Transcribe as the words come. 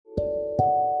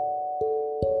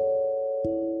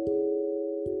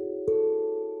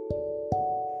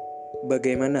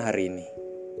Bagaimana hari ini?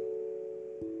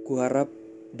 Kuharap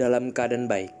dalam keadaan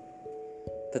baik.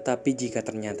 Tetapi jika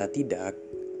ternyata tidak,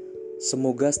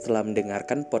 semoga setelah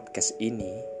mendengarkan podcast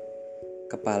ini,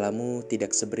 kepalamu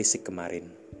tidak seberisik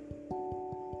kemarin.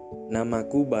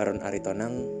 Namaku Baron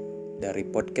Aritonang dari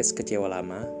podcast Kecewa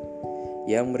Lama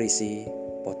yang berisi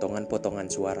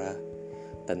potongan-potongan suara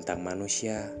tentang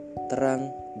manusia, terang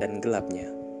dan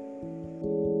gelapnya.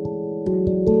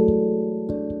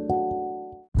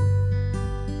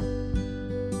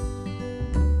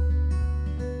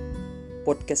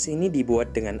 Podcast ini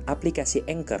dibuat dengan aplikasi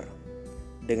Anchor.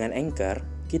 Dengan Anchor,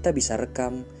 kita bisa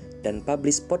rekam dan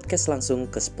publish podcast langsung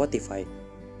ke Spotify.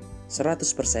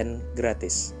 100%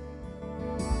 gratis.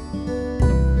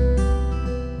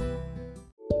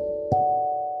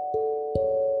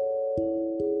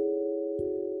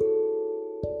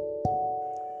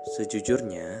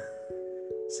 Sejujurnya,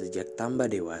 sejak tambah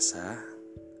dewasa,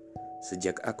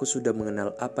 sejak aku sudah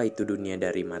mengenal apa itu dunia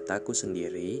dari mataku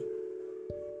sendiri,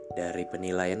 dari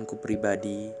penilaianku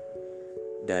pribadi,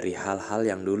 dari hal-hal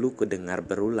yang dulu kudengar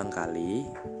berulang kali,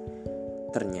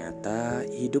 ternyata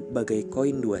hidup bagai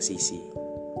koin dua sisi.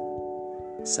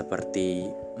 Seperti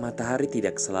matahari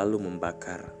tidak selalu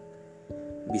membakar,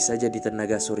 bisa jadi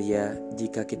tenaga surya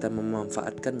jika kita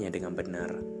memanfaatkannya dengan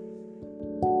benar.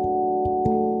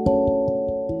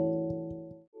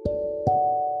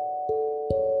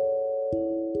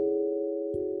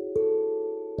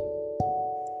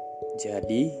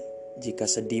 Jadi, jika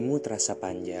sedihmu terasa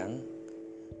panjang,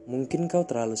 mungkin kau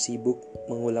terlalu sibuk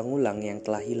mengulang-ulang yang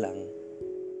telah hilang.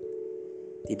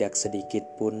 Tidak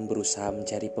sedikit pun berusaha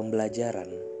mencari pembelajaran.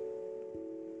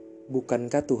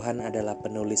 Bukankah Tuhan adalah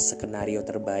penulis skenario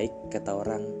terbaik, kata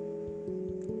orang?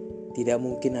 Tidak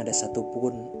mungkin ada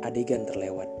satupun adegan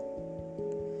terlewat.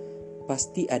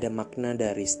 Pasti ada makna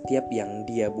dari setiap yang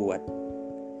Dia buat.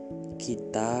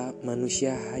 Kita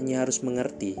manusia hanya harus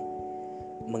mengerti,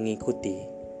 mengikuti,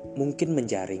 mungkin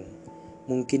menjaring,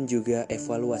 mungkin juga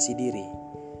evaluasi diri,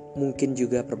 mungkin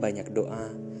juga perbanyak doa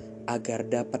agar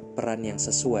dapat peran yang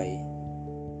sesuai.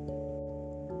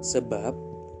 Sebab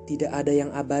tidak ada yang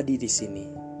abadi di sini,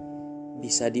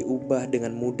 bisa diubah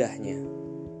dengan mudahnya.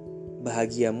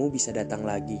 Bahagiamu bisa datang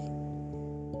lagi,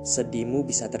 sedihmu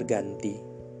bisa terganti.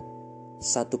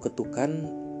 Satu ketukan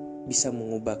bisa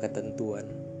mengubah ketentuan.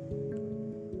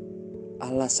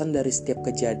 Alasan dari setiap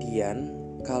kejadian,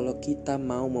 kalau kita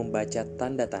mau membaca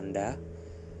tanda-tanda,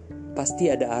 pasti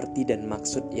ada arti dan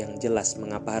maksud yang jelas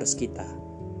mengapa harus kita.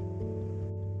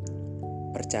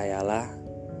 Percayalah,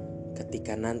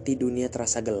 ketika nanti dunia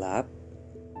terasa gelap,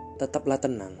 tetaplah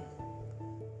tenang,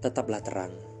 tetaplah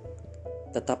terang,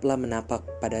 tetaplah menapak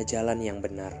pada jalan yang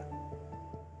benar.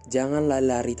 Janganlah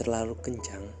lari terlalu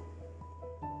kencang.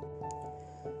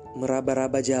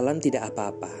 Meraba-raba jalan tidak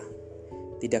apa-apa.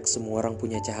 Tidak semua orang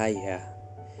punya cahaya.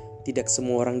 Tidak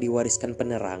semua orang diwariskan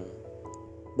penerang.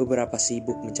 Beberapa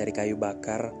sibuk mencari kayu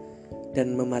bakar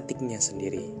dan mematiknya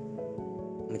sendiri,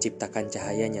 menciptakan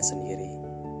cahayanya sendiri.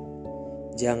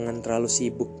 Jangan terlalu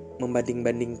sibuk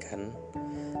membanding-bandingkan,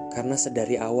 karena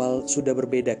sedari awal sudah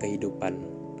berbeda kehidupan.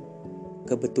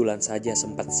 Kebetulan saja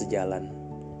sempat sejalan.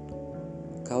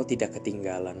 Kau tidak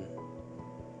ketinggalan.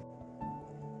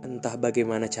 Entah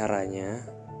bagaimana caranya,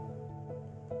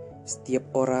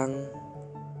 setiap orang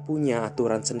punya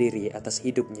aturan sendiri atas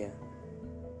hidupnya.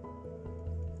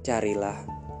 Carilah,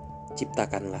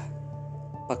 ciptakanlah,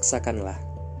 paksakanlah.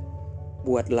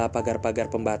 Buatlah pagar-pagar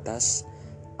pembatas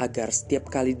agar setiap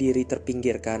kali diri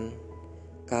terpinggirkan,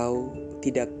 kau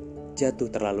tidak jatuh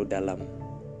terlalu dalam.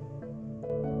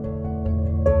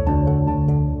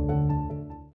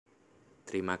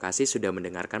 Terima kasih sudah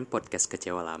mendengarkan podcast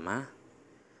Kecewa Lama.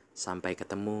 Sampai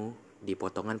ketemu di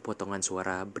potongan-potongan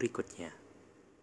suara berikutnya.